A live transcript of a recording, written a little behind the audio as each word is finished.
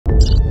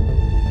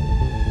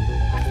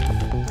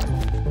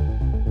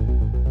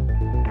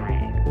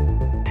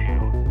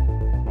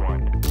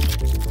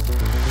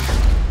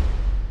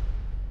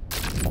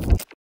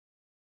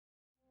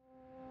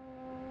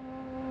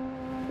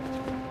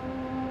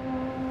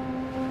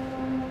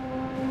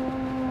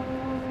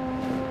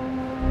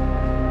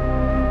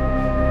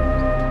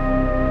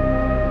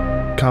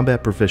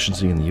Combat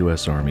proficiency in the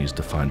U.S. Army is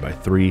defined by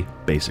three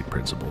basic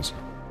principles: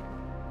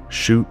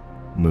 shoot,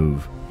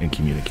 move, and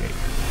communicate.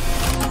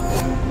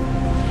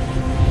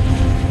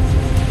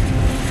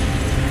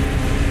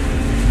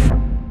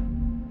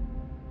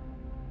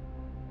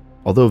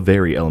 Although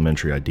very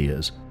elementary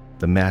ideas,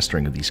 the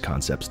mastering of these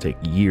concepts take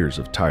years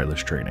of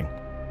tireless training.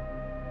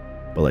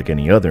 But like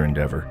any other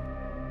endeavor,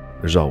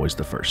 there's always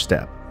the first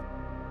step.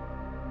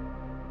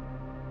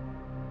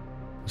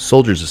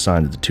 Soldiers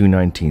assigned to the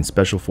 219th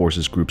Special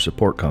Forces Group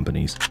Support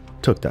Companies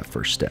took that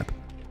first step,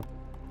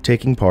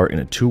 taking part in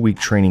a 2-week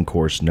training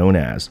course known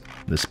as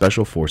the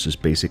Special Forces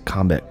Basic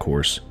Combat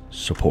Course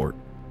Support,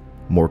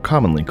 more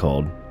commonly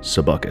called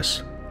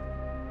SBBCS.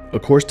 A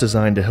course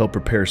designed to help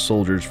prepare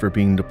soldiers for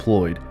being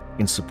deployed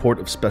in support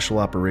of Special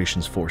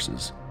Operations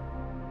Forces.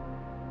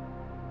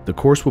 The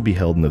course will be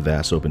held in the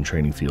vast open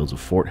training fields of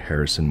Fort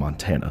Harrison,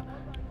 Montana,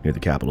 near the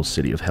capital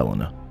city of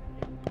Helena.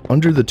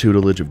 Under the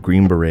tutelage of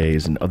Green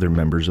Berets and other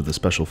members of the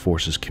Special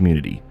Forces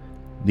community,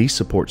 these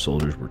support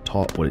soldiers were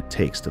taught what it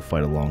takes to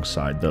fight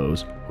alongside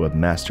those who have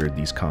mastered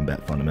these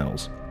combat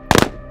fundamentals.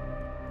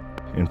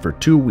 And for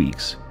 2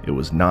 weeks, it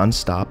was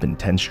non-stop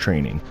intense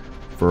training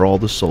for all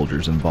the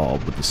soldiers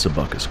involved with the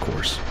SBBCS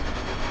course.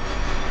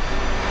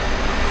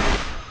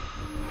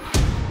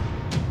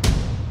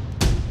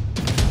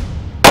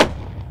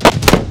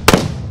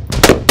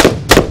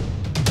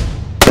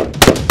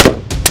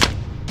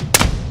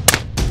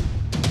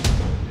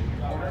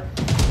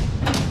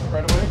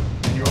 Right away,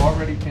 and you're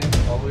already pinned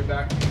all the way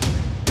back.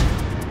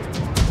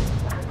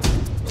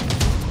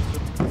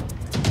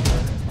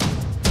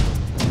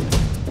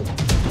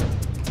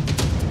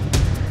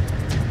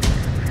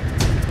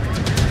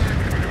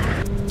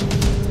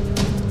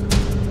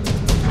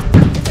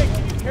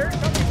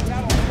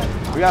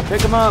 We gotta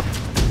pick him up.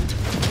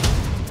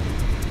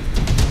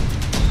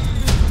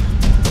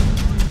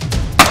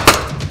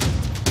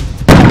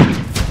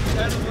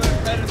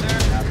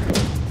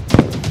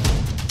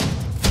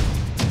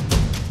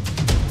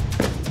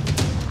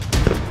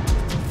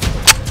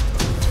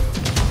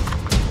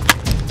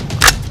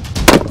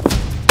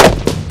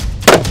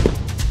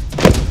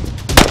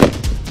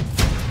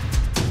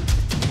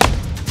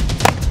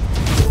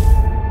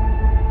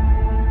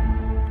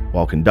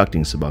 While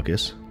conducting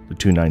SBBCS, the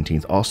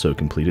 219th also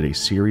completed a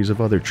series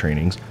of other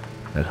trainings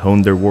that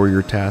honed their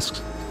warrior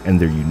tasks and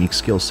their unique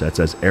skill sets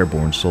as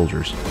airborne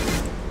soldiers.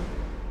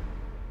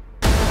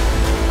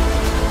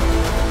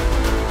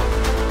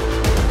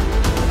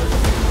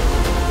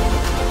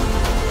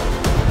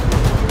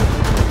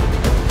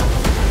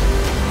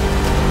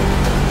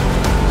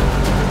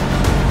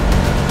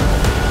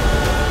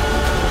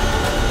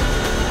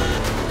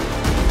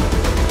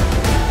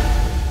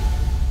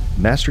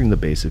 Mastering the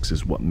basics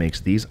is what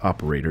makes these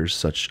operators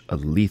such a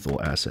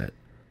lethal asset,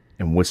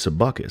 and with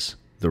SBBCS,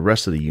 the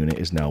rest of the unit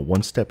is now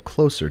one step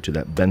closer to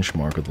that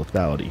benchmark of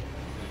lethality,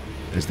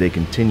 as they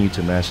continue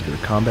to master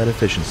their combat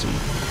efficiency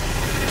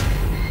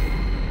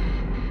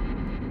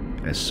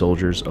as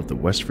soldiers of the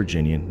West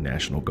Virginia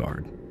National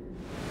Guard.